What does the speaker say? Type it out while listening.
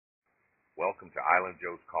Welcome to Island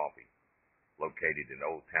Joe's Coffee, located in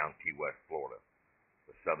Old Town Key West, Florida,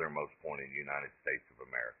 the southernmost point in the United States of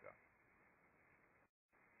America.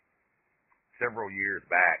 Several years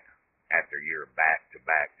back, after a year of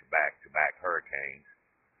back-to-back hurricanes,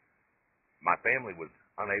 my family was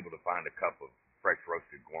unable to find a cup of fresh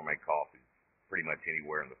roasted gourmet coffee pretty much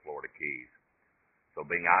anywhere in the Florida Keys. So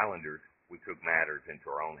being islanders, we took matters into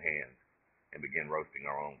our own hands and began roasting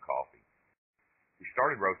our own coffee. We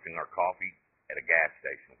started roasting our coffee at a gas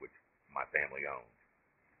station, which my family owns.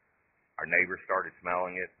 Our neighbors started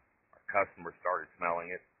smelling it, our customers started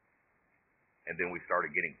smelling it, and then we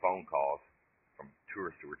started getting phone calls from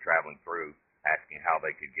tourists who were traveling through asking how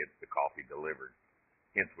they could get the coffee delivered.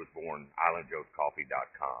 Hence was born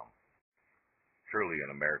islandjoescoffee.com. Truly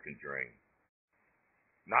an American dream.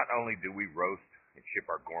 Not only do we roast and ship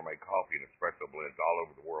our gourmet coffee and espresso blends all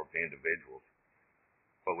over the world to individuals,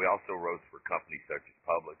 but we also roast for companies such as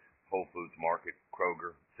Publix, Whole Foods Market,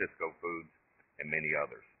 Kroger, Cisco Foods, and many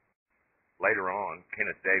others. Later on,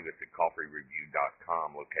 Kenneth Davis at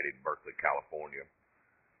coffeereview.com, located in Berkeley, California.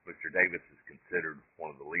 Mr. Davis is considered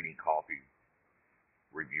one of the leading coffee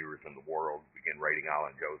reviewers in the world, began rating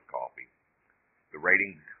Island Joe's coffee. The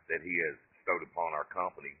ratings that he has bestowed upon our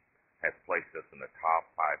company has placed us in the top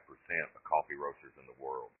 5% of coffee roasters in the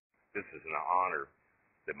world. This is an honor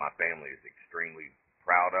that my family is extremely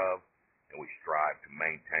proud of, and we strive to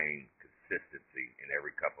maintain consistency in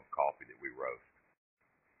every cup of coffee that we roast.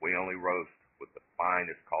 We only roast with the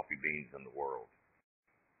finest coffee beans in the world.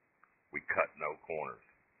 We cut no corners.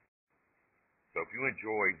 So if you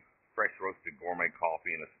enjoy fresh roasted gourmet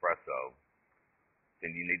coffee and espresso,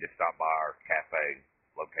 then you need to stop by our cafe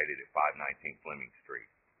located at 519 Fleming Street.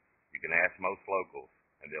 You can ask most locals,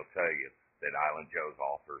 and they'll tell you that Island Joe's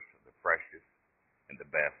offers the freshest and the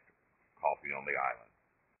best coffee on the island,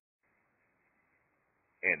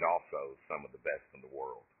 and also some of the best in the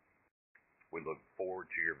world. We look forward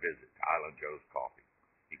to your visit to Island Joe's Coffee.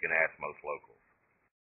 You can ask most locals.